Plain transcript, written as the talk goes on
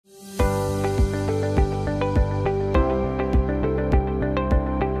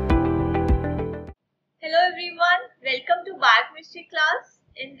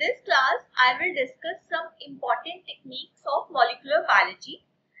biology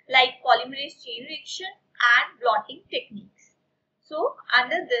like polymerase chain reaction and blotting techniques. So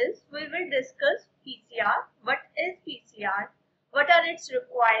under this we will discuss PCR, what is PCR, what are its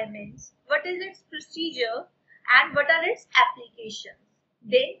requirements, what is its procedure and what are its applications.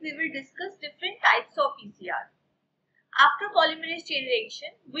 Then we will discuss different types of PCR. After polymerase chain reaction,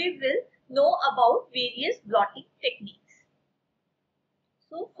 we will know about various blotting techniques.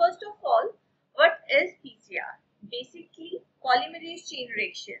 So first of all, what is PCR? Basically, polymerase chain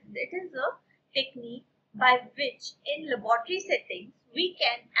reaction. It is a technique by which in laboratory settings we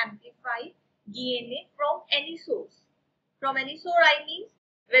can amplify DNA from any source. From any source I mean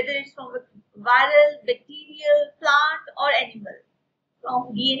whether it's from a viral, bacterial, plant or animal.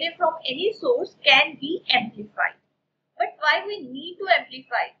 From DNA from any source can be amplified. But why we need to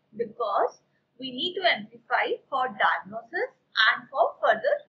amplify? Because we need to amplify for diagnosis and for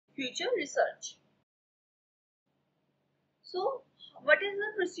further future research. So, what is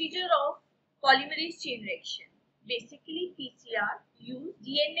the procedure of polymerase chain reaction? Basically, PCR use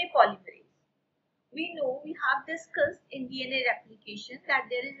DNA polymerase. We know we have discussed in DNA replication that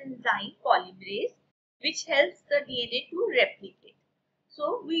there is enzyme polymerase which helps the DNA to replicate.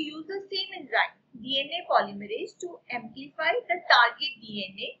 So, we use the same enzyme DNA polymerase to amplify the target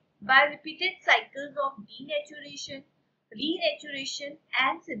DNA by repeated cycles of denaturation, renaturation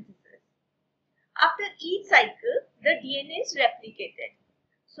and synthesis. After each cycle, the DNA is replicated,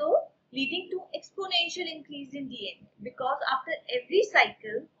 so leading to exponential increase in DNA because after every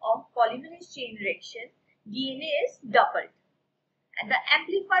cycle of polymerase chain reaction, DNA is doubled. And the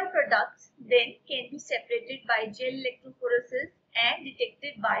amplified products then can be separated by gel electrophoresis and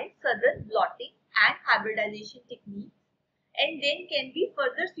detected by Southern blotting and hybridization techniques, and then can be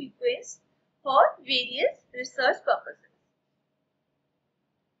further sequenced for various research purposes.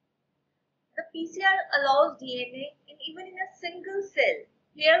 The PCR allows DNA even in a single cell,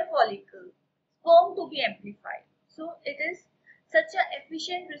 hair follicle, sperm to be amplified. So it is such an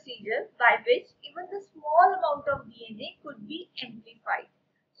efficient procedure by which even the small amount of DNA could be amplified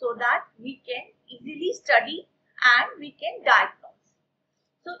so that we can easily study and we can diagnose.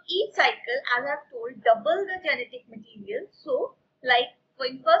 So each cycle, as I have told, double the genetic material. So like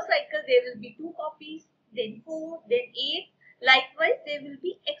in first cycle there will be 2 copies, then 4, then 8. Likewise, there will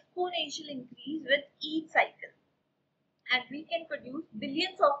be exponential increase with each cycle. And we can produce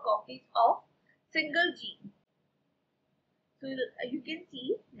billions of copies of single gene. So you can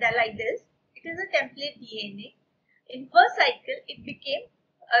see that like this, it is a template DNA. In first cycle,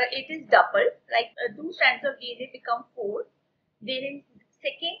 it is doubled, like 2 strands of DNA become 4. Then in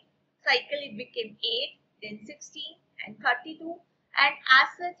second cycle, it became 8, then 16 and 32. And as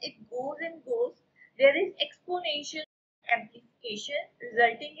such, it goes and goes. There is exponential amplification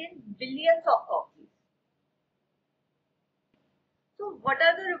resulting in billions of copies. So what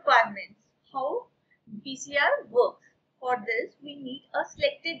are the requirements? How PCR works? For this, we need a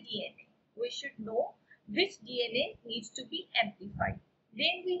selected DNA. We should know which DNA needs to be amplified.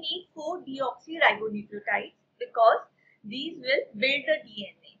 Then we need 4 deoxyribonucleotides because these will build the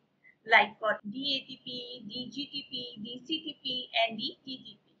DNA, like for DATP, DGTP, DCTP and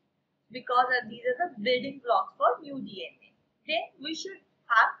DTTP, because these are the building blocks for new DNA. Then we should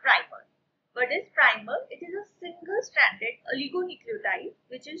have primer. What is primer? It is a single stranded oligonucleotide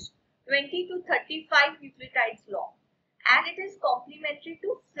which is 20 to 35 nucleotides long, and it is complementary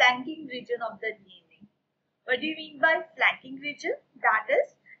to flanking region of the DNA. What do you mean by flanking region? That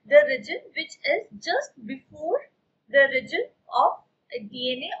is the region which is just before the region of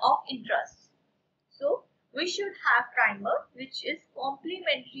DNA of interest. So we should have primer which is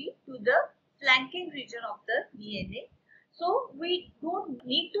complementary to the flanking region of the DNA. So we don't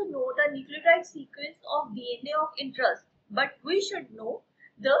need to know the nucleotide sequence of DNA of interest, but we should know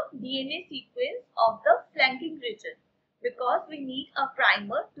the DNA sequence of the flanking region because we need a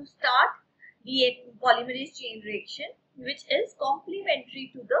primer to start the polymerase chain reaction which is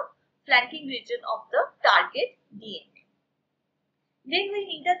complementary to the flanking region of the target DNA. Then we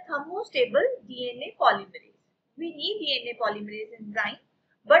need a thermostable DNA polymerase. We need DNA polymerase enzyme,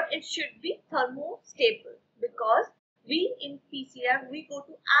 but it should be thermostable because we in PCR we go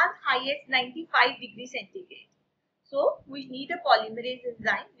to as high as 95 degrees centigrade. So we need a polymerase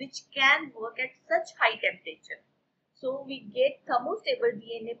enzyme which can work at such high temperature. So we get thermostable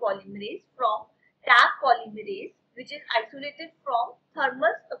DNA polymerase from Taq polymerase, which is isolated from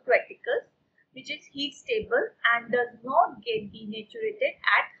Thermus aquaticus, which is heat stable and does not get denaturated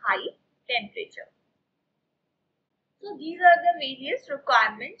at high temperature. So these are the various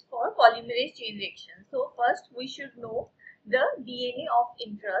requirements for polymerase chain reaction. So first we should know the DNA of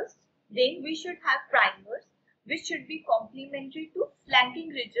interest, then we should have primers, which should be complementary to flanking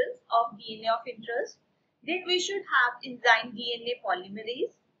regions of DNA of interest. Then we should have enzyme DNA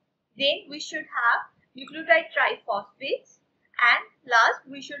polymerase. Then we should have nucleotide triphosphates. And last,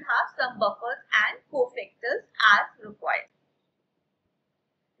 we should have some buffers and cofactors as required.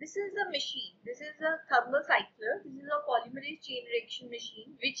 This is a machine. This is a thermal cycler. This is a polymerase chain reaction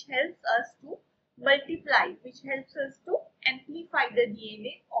machine which helps us to multiply, which helps us to amplify the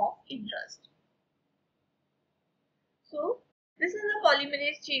DNA of interest. So this is a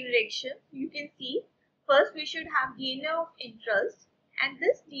polymerase chain reaction. You can see first we should have DNA of interest, and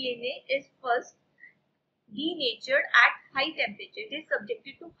this DNA is first denatured at high temperature. It is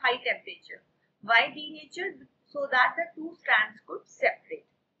subjected to high temperature. Why denatured? So that the two strands could separate.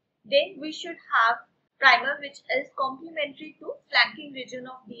 Then we should have primer, which is complementary to flanking region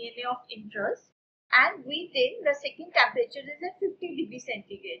of DNA of interest, and we then the second temperature is at 50 degrees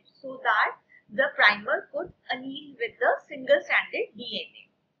centigrade so that the primer could anneal with the single stranded DNA.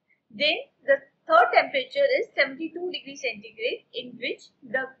 Then the third temperature is 72 degrees centigrade, in which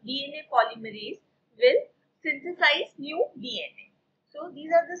the DNA polymerase will synthesize new DNA. So these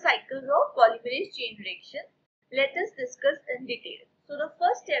are the cycles of polymerase chain reaction. Let us discuss in detail. So the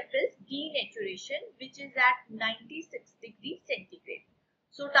first step is denaturation, which is at 96 degrees centigrade.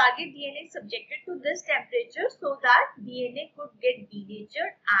 So target DNA is subjected to this temperature so that DNA could get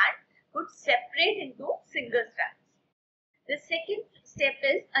denatured and could separate into single strands. The second step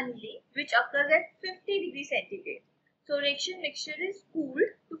is annealing, which occurs at 50 degrees centigrade. So reaction mixture is cooled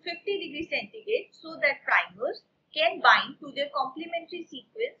to 50 degrees centigrade so that primers can bind to their complementary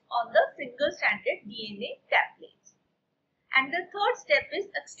sequence on the single stranded DNA templates. And the third step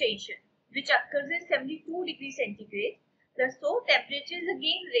is extension, which occurs at 72 degrees centigrade. So temperature is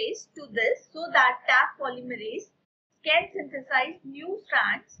again raised to this so that Taq polymerase can synthesize new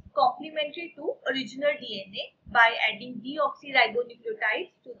strands complementary to original DNA by adding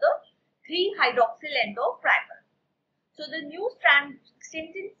deoxyribonucleotides to the 3-hydroxyl end of primer. So the new strand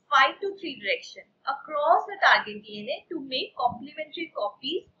extends in 5 to 3 direction across the target DNA to make complementary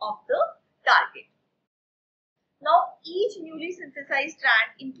copies of the target. Now each newly synthesized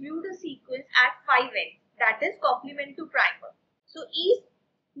strand includes a sequence at 5 ends, that is complement to primer. So each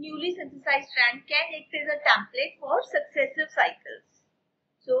newly synthesized strand can act as a template for successive cycles.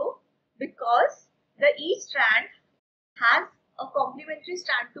 So because each strand has a complementary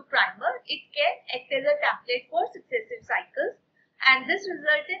strand to primer, it can act as a template for successive cycles, and this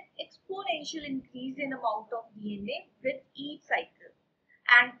results in exponential increase in amount of DNA with each cycle.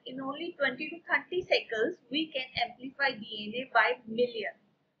 And in only 20 to 30 cycles, we can amplify DNA by million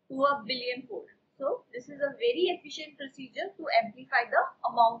to a billion fold. So this is a very efficient procedure to amplify the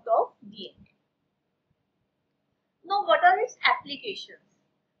amount of DNA. Now what are its applications?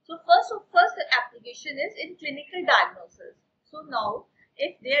 So first application is in clinical diagnosis. So now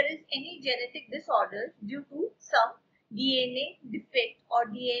if there is any genetic disorder due to some DNA defect or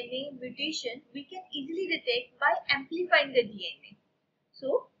DNA mutation, we can easily detect by amplifying the DNA.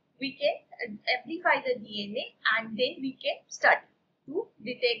 So we can amplify the DNA and then we can study to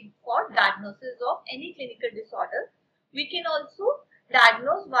detect for diagnosis of any clinical disorder. We can also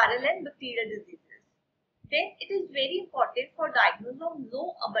diagnose viral and bacterial diseases. Then it is very important for diagnosis of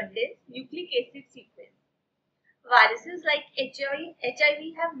low abundance nucleic acid sequence. Viruses like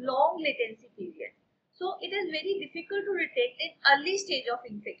HIV have long latency period. So it is very difficult to detect in early stage of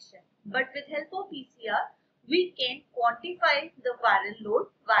infection. But with help of PCR, we can quantify the viral load,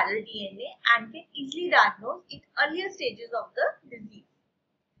 viral DNA, and can easily diagnose in earlier stages of the disease.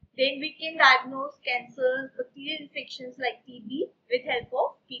 Then we can diagnose cancers, bacterial infections like TB with help of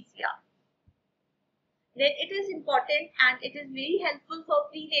PCR. Then it is important and it is very helpful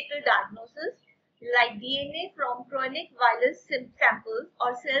for prenatal diagnosis like DNA from chronic virus samples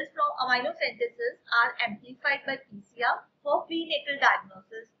or cells from amino-synthesis are amplified by PCR for prenatal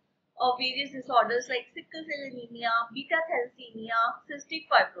diagnosis of various disorders like sickle cell anemia, beta thalassemia, cystic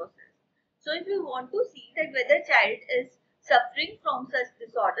fibrosis. So if we want to see that whether child is suffering from such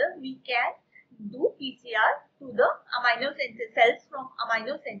disorder, we can do PCR to the cells from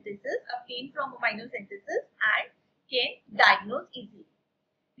amino-synthesis, obtained from amino-synthesis, and can diagnose easily.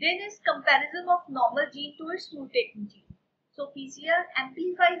 Then is comparison of normal gene to its mutated gene. So PCR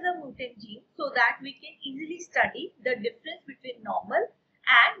amplifies the mutant gene so that we can easily study the difference between normal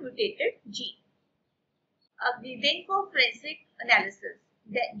and mutated gene. Then for forensic analysis,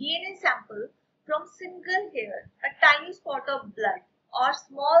 the DNA sample from single hair, a tiny spot of blood or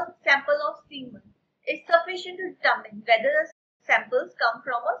small sample of semen is sufficient to determine whether the samples come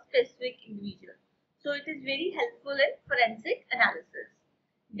from a specific individual. So it is very helpful in forensic analysis.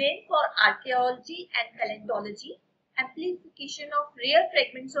 Then for archaeology and paleontology, amplification of rare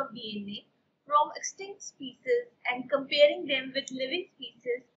fragments of DNA from extinct species and comparing them with living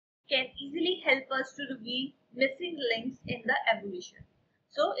species can easily help us to reveal missing links in the evolution.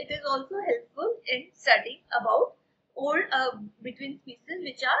 So it is also helpful in studying about old between species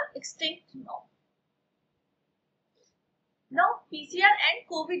which are extinct now. Now PCR and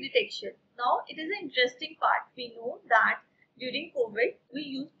COVID detection. Now it is an interesting part. We know that during COVID we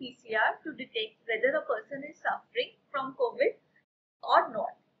use PCR to detect whether a person is suffering from COVID or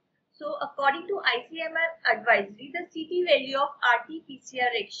not. So according to ICMR advisory, the CT value of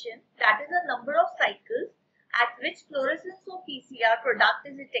RT-PCR reaction, that is the number of cycles at which fluorescence of PCR product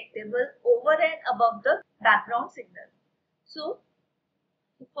is detectable over and above the background signal. So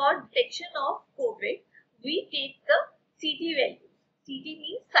for detection of COVID, we take the CT values. CT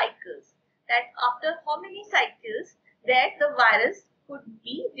means cycles, that after how many cycles that the virus could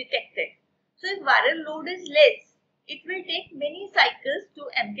be detected. So if viral load is less, it will take many cycles to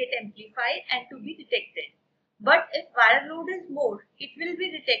get amplified and to be detected. But if viral load is more, it will be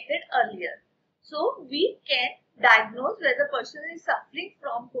detected earlier. So we can diagnose whether the person is suffering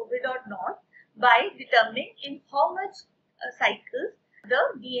from COVID or not by determining in how much cycles the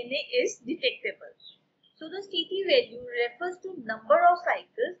DNA is detectable. So the CT value refers to number of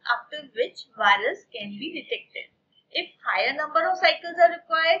cycles after which virus can be detected. If higher number of cycles are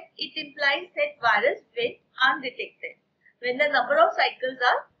required, it implies that virus went undetected when the number of cycles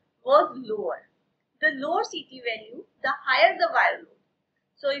was lower. The lower CT value, the higher the viral load.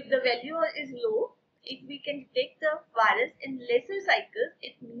 So if the value is low, if we can detect the virus in lesser cycles,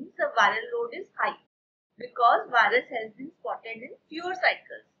 it means the viral load is high because virus has been spotted in fewer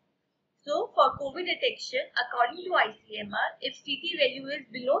cycles. So for COVID detection, according to ICMR, if CT value is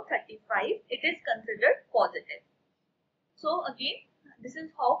below 35, it is considered positive. So again, this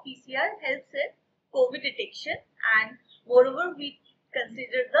is how PCR helps in COVID detection, and moreover we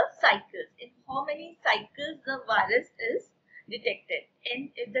consider the cycles, in how many cycles the virus is detected. And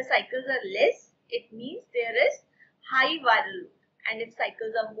if the cycles are less, it means there is high viral load, and if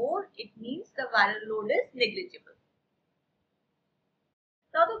cycles are more, it means the viral load is negligible.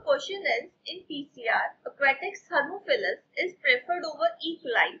 Now the question is, in PCR, aquatics thermophilus is preferred over E.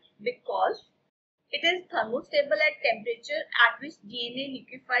 coli because it is thermostable at temperature at which DNA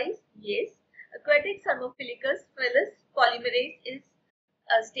liquefies. Yes, aquatic thermophilus polymerase is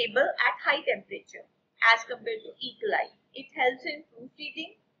stable at high temperature as compared to E. coli. It helps in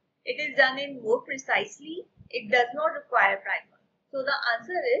proofreading. It is done in more precisely. It does not require primer. So the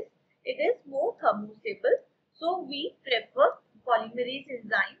answer is, it is more thermostable. So we prefer polymerase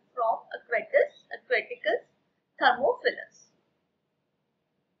enzyme from aquaticus thermophilus.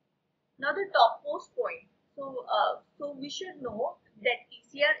 Now the topmost point. So we should know that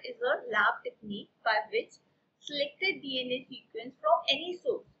PCR is a lab technique by which selected DNA sequence from any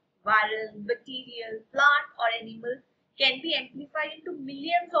source, viral, bacterial, plant or animal, can be amplified into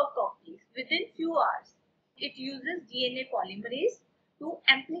millions of copies within few hours. It uses DNA polymerase to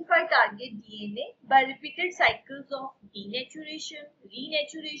amplify target DNA by repeated cycles of denaturation,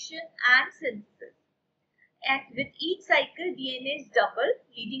 renaturation and synthesis. And with each cycle, DNA is doubled,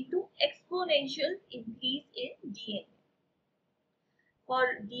 leading to exponential increase in DNA. For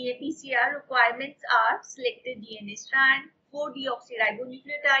PCR, requirements are selected DNA strand,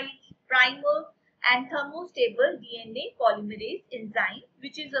 4-deoxyribonucleotides, primer, and thermostable DNA polymerase enzyme,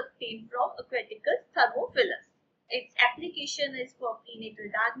 which is obtained from aquaticus thermophilus. Its application is for prenatal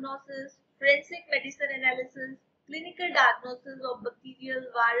diagnosis, forensic medicine analysis, clinical diagnosis of bacterial,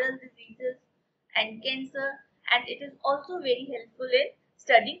 viral diseases, and cancer, and it is also very helpful in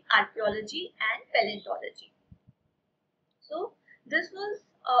studying archaeology and paleontology. So this was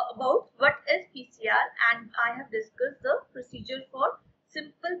about what is PCR, and I have discussed the procedure for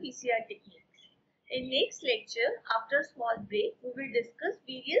simple PCR techniques. In next lecture, after a small break, we will discuss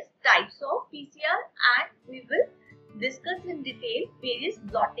various types of PCR and we will discuss in detail various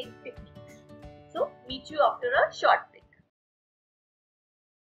blotting techniques. So meet you after a short break.